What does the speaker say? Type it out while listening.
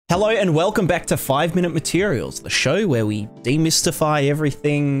Hello and welcome back to 5 Minute Materials, the show where we demystify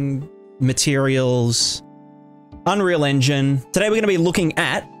everything, materials, Unreal Engine. Today we're going to be looking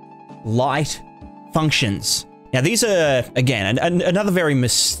at light functions. Now these are, again, another very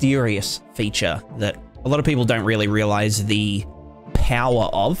mysterious feature that a lot of people don't really realize the power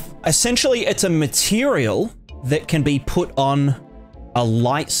of. Essentially, it's a material that can be put on a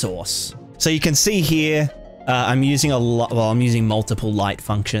light source. So you can see here, I'm using I'm using multiple light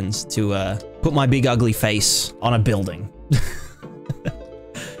functions to put my big ugly face on a building.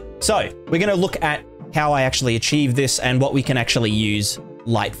 So we're going to look at how I actually achieve this and what we can actually use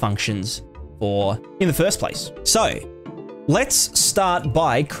light functions for in the first place. So let's start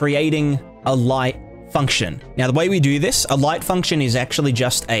by creating a light function. Now the way we do this, a light function is actually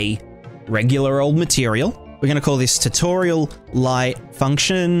just a regular old material. We're going to call this tutorial light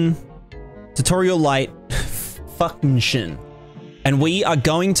function. Tutorial light function. And we are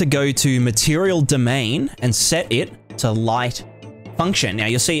going to go to material domain and set it to light function. Now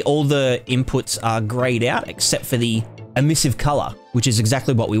you'll see all the inputs are grayed out except for the emissive color, which is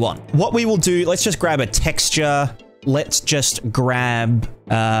exactly what we want. What we will do, let's just grab a texture. Let's just grab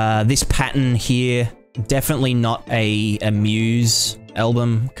this pattern here. Definitely not a Muse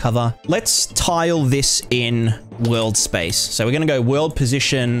album cover. Let's tile this in world space. So we're going to go world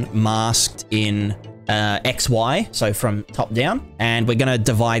position masked in XY, so from top down, and we're going to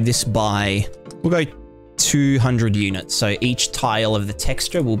divide this by, we'll go 200 units. So each tile of the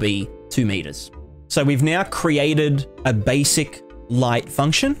texture will be 2 meters. So we've now created a basic light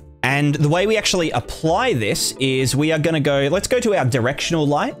function. And the way we actually apply this is we are going to go, let's go to our directional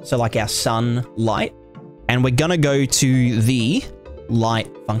light. So like our sun light, and we're going to go to the light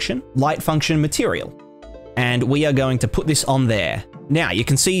function material. And we are going to put this on there. Now you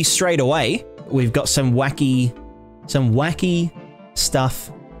can see straight away, we've got some wacky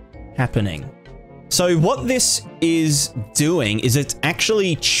stuff happening. So what this is doing is it's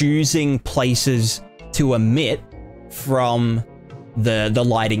actually choosing places to emit from the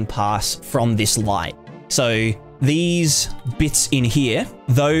lighting pass from this light. So these bits in here,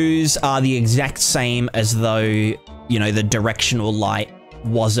 those are the exact same as though, you know, the directional light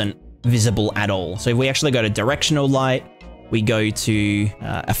wasn't visible at all. So if we actually go to directional light, we go to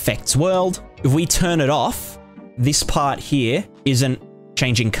effects world. If we turn it off, this part here isn't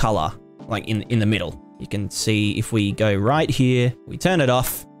changing color, like in the middle. You can see if we go right here, we turn it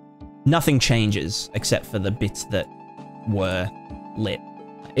off, nothing changes except for the bits that were lit.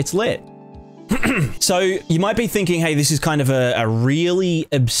 It's lit. So you might be thinking, hey, this is kind of a really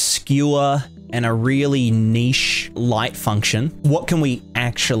obscure and a really niche light function. What can we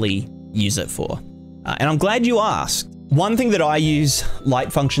actually use it for? And I'm glad you asked. One thing that I use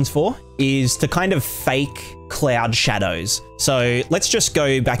light functions for is to kind of fake cloud shadows. So let's just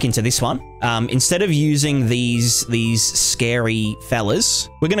go back into this one. Instead of using these scary fellas,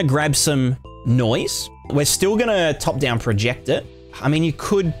 we're going to grab some noise. We're still going to top-down project it. I mean, you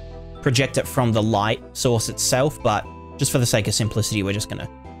could project it from the light source itself, but just for the sake of simplicity, we're just going to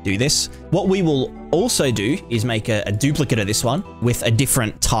do this. What we will also do is make a duplicate of this one with a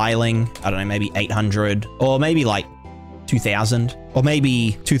different tiling. I don't know, maybe 800 or maybe like 2000 or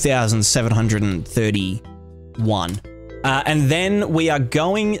maybe 2731. And then we are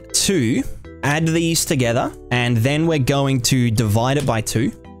going to add these together, and then we're going to divide it by 2.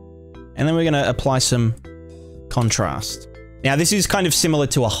 And then we're going to apply some contrast. Now, this is kind of similar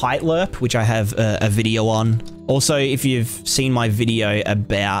to a height lerp, which I have a video on. Also, if you've seen my video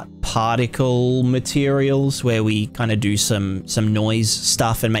about particle materials, where we kind of do some noise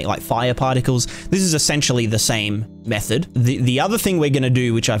stuff and make like fire particles, this is essentially the same method. The other thing we're going to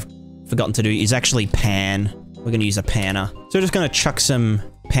do, which I've forgotten to do, is actually pan. We're going to use a panner. So we're just going to chuck some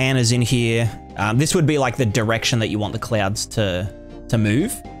panners in here. This would be like the direction that you want the clouds to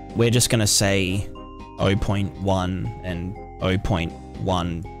move. We're just going to say 0.1 and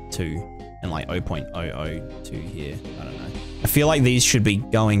 0.12 and like 0.002 here. I don't know. I feel like these should be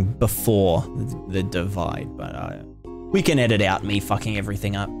going before the divide, but we can edit out me fucking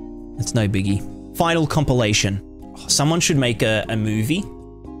everything up. It's no biggie. Final compilation. Someone should make a movie,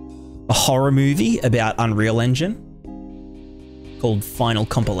 a horror movie about Unreal Engine called Final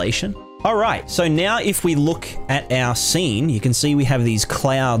Compilation. All right, so now if we look at our scene, you can see we have these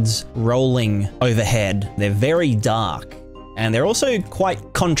clouds rolling overhead. They're very dark, and they're also quite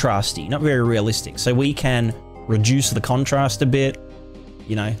contrasty, not very realistic. So we can reduce the contrast a bit,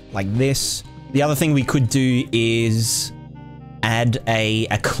 you know, like this. The other thing we could do is add a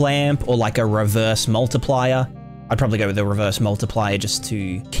clamp or like a reverse multiplier. I'd probably go with the reverse multiplier just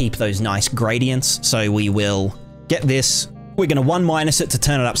to keep those nice gradients. So we will get this, We're going to 1 minus it to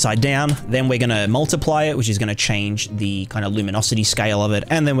turn it upside down. Then we're going to multiply it, which is going to change the kind of luminosity scale of it.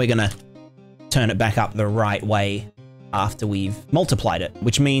 And then we're going to turn it back up the right way after we've multiplied it,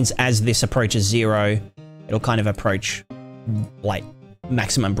 which means as this approaches 0, it'll kind of approach like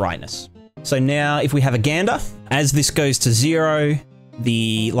maximum brightness. So now if we have a gander, as this goes to 0,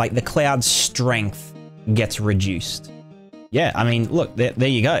 the cloud strength gets reduced. Yeah, I mean, look, there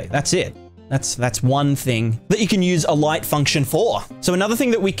you go. That's it. That's one thing that you can use a light function for. So another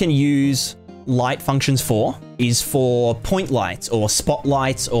thing that we can use light functions for is for point lights or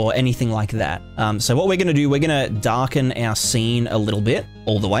spotlights or anything like that. So what we're going to do, we're going to darken our scene a little bit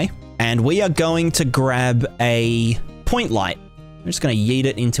all the way. And we are going to grab a point light. I'm just going to yeet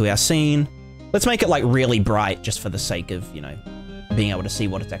it into our scene. Let's make it like really bright just for the sake of, you know, being able to see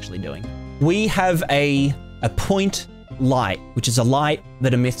what it's actually doing. We have a point light, which is a light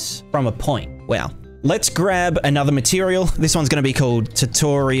that emits from a point. Wow. Let's grab another material. This one's going to be called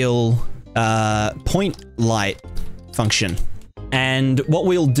tutorial point light function. And what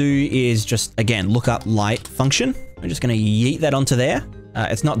we'll do is just, again, look up light function. We're just going to yeet that onto there.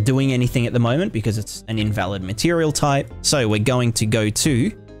 It's not doing anything at the moment because it's an invalid material type. So we're going to go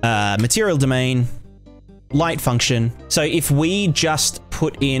to material domain, light function. So if we just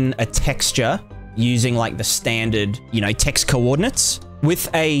put in a texture using like the standard, you know, text coordinates with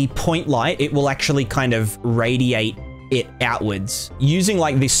a point light, it will actually kind of radiate it outwards. Using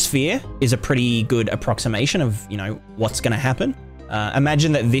like this sphere is a pretty good approximation of, you know, what's going to happen.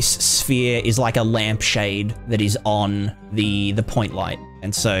 Imagine that this sphere is like a lampshade that is on the point light.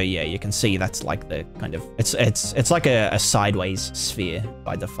 And so, yeah, you can see that's like the kind of, it's like a sideways sphere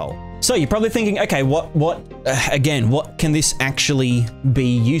by default. So you're probably thinking, okay, again, what can this actually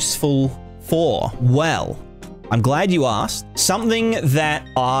be useful for? Well, I'm glad you asked. Something that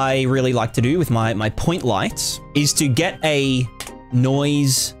I really like to do with my point lights is to get a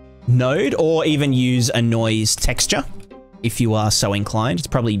noise node or even use a noise texture. If you are so inclined, it's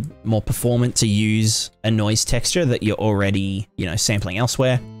probably more performant to use a noise texture that you're already, you know, sampling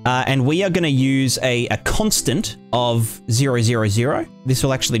elsewhere. And we are going to use a constant of 000. This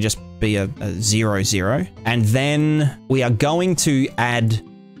will actually just be a 00. And then we are going to add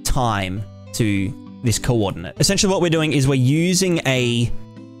time to this coordinate. Essentially what we're doing is we're using a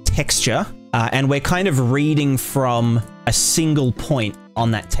texture and we're kind of reading from a single point on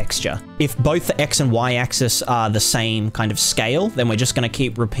that texture. If both the X and Y axis are the same kind of scale, then we're just going to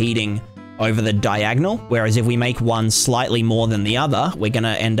keep repeating over the diagonal. Whereas if we make one slightly more than the other, we're going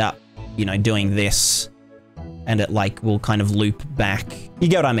to end up, you know, doing this and it like will kind of loop back. You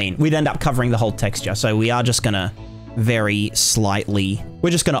get what I mean? We'd end up covering the whole texture. So we are just going to very slightly, we're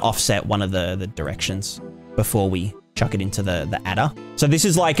just going to offset one of the directions before we chuck it into the adder. So this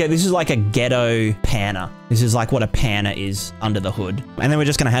is like a ghetto panner. This is like what a panner is under the hood. And then we're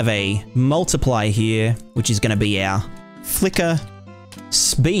just going to have a multiply here, which is going to be our flicker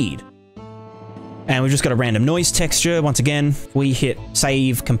speed. And we've just got a random noise texture. Once again, we hit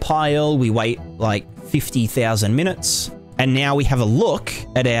save compile. We wait like 50,000 minutes. And now we have a look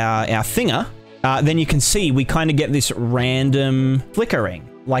at our finger. Then you can see we kind of get this random flickering,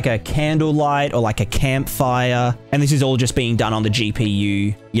 like a candlelight or like a campfire. And this is all just being done on the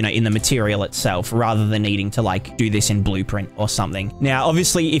GPU, you know, in the material itself, rather than needing to like do this in Blueprint or something. Now,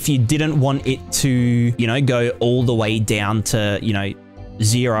 obviously, if you didn't want it to, you know, go all the way down to, you know,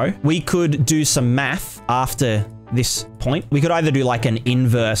 0, we could do some math after this point. We could either do like an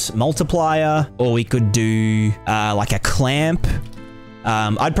inverse multiplier, or we could do like a clamp.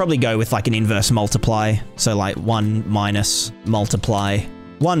 I'd probably go with like an inverse multiply. So like 1 minus multiply,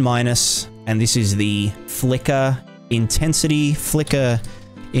 1 minus, and this is the flicker intensity,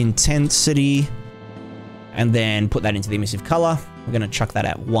 and then put that into the emissive color. We're going to chuck that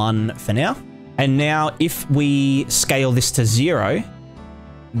at 1 for now. And now if we scale this to 0,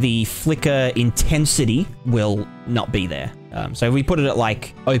 the flicker intensity will not be there. So if we put it at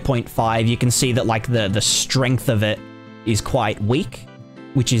like 0.5, you can see that like the strength of it is quite weak,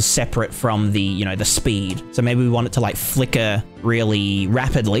 which is separate from the, you know, the speed. So maybe we want it to like flicker really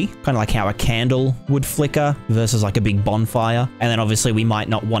rapidly, kind of like how a candle would flicker versus like a big bonfire. And then obviously we might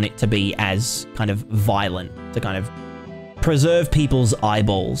not want it to be as kind of violent to kind of preserve people's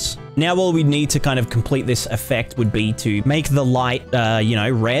eyeballs. Now all we need to kind of complete this effect would be to make the light, you know,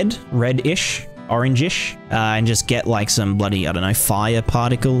 red-ish, orange-ish, and just get like some bloody, I don't know, fire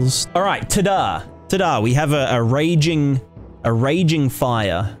particles. All right, ta-da, ta-da, we have a raging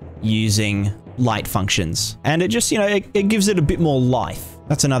fire using light functions. And it just, you know, it gives it a bit more life.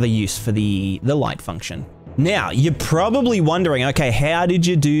 That's another use for the light function. Now, you're probably wondering, okay, how did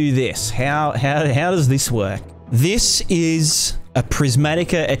you do this? How does this work? This is a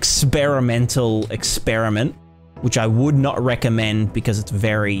Prismatica experimental experiment, which I would not recommend because it's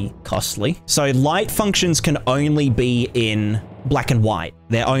very costly. So light functions can only be in black and white.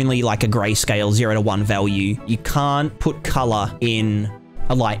 They're only like a grayscale 0 to 1 value. You can't put color in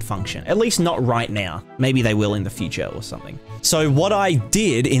a light function, at least not right now. Maybe they will in the future or something. So what I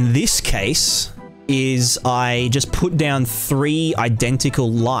did in this case is I just put down 3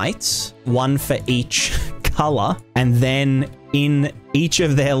 identical lights, one for each color, and then in each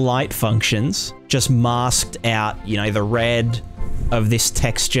of their light functions, just masked out, you know, the red of this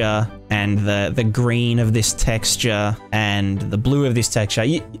texture and the green of this texture and the blue of this texture.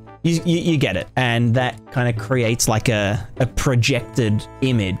 You get it. And that kind of creates like a projected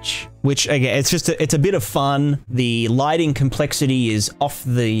image, which again, it's a bit of fun. The lighting complexity is off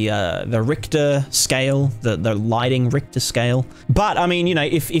the Richter scale, the lighting Richter scale. But I mean, you know,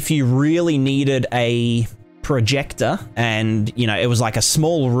 if you really needed a projector and, you know, it was like a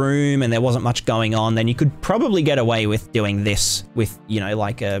small room and there wasn't much going on, then you could probably get away with doing this with, you know,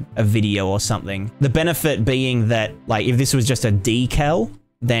 like a video or something. The benefit being that, like, if this was just a decal,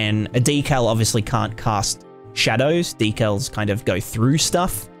 then a decal obviously can't cast shadows. Decals kind of go through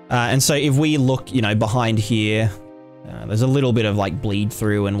stuff. And so if we look, you know, behind here, there's a little bit of like bleed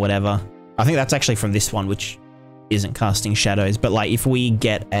through and whatever. I think that's actually from this one, which isn't casting shadows, but like if we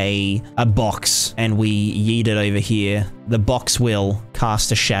get a box and we yeet it over here, the box will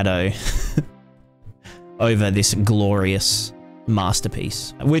cast a shadow over this glorious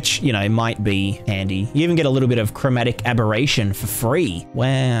masterpiece, which, you know, might be handy. You even get a little bit of chromatic aberration for free.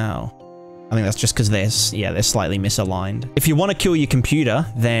 Wow. I think that's just because they're slightly misaligned. If you want to kill your computer,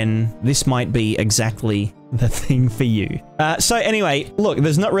 then this might be exactly the thing for you. So anyway, look,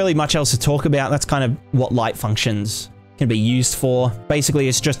 there's not really much else to talk about. That's kind of what light functions can be used for. Basically,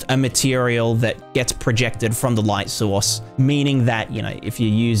 it's just a material that gets projected from the light source, meaning that, you know, if you're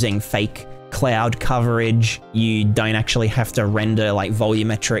using fake cloud coverage, you don't actually have to render like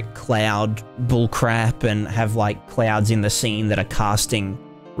volumetric cloud bullcrap and have like clouds in the scene that are casting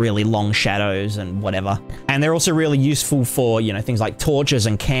really long shadows and whatever. And they're also really useful for, you know, things like torches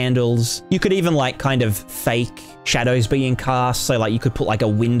and candles. You could even like kind of fake shadows being cast. So like you could put like a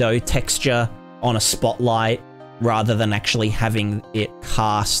window texture on a spotlight rather than actually having it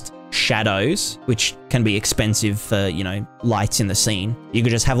cast shadows, which can be expensive for, you know, lights in the scene. You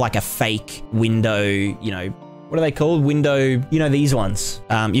could just have like a fake window, you know, what are they called? Window, you know, these ones.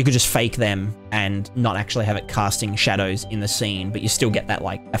 You could just fake them and not actually have it casting shadows in the scene, but you still get that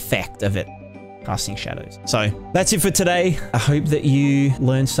like effect of it casting shadows. So that's it for today. I hope that you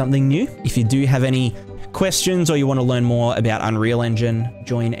learned something new. If you do have any questions or you want to learn more about Unreal Engine,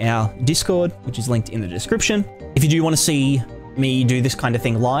 join our Discord, which is linked in the description. If you do want to see me do this kind of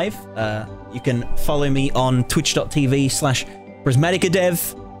thing live, you can follow me on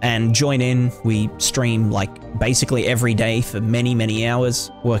twitch.tv/PrismaticaDev and join in. We stream like basically every day for many, many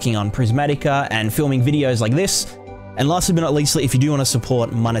hours working on Prismatica and filming videos like this. And last but not least, if you do want to support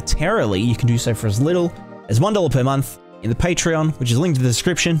monetarily, you can do so for as little as $1 per month in the Patreon, which is linked in the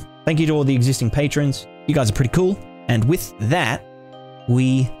description. Thank you to all the existing patrons. You guys are pretty cool. And with that,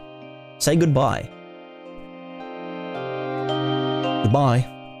 we say goodbye. Goodbye.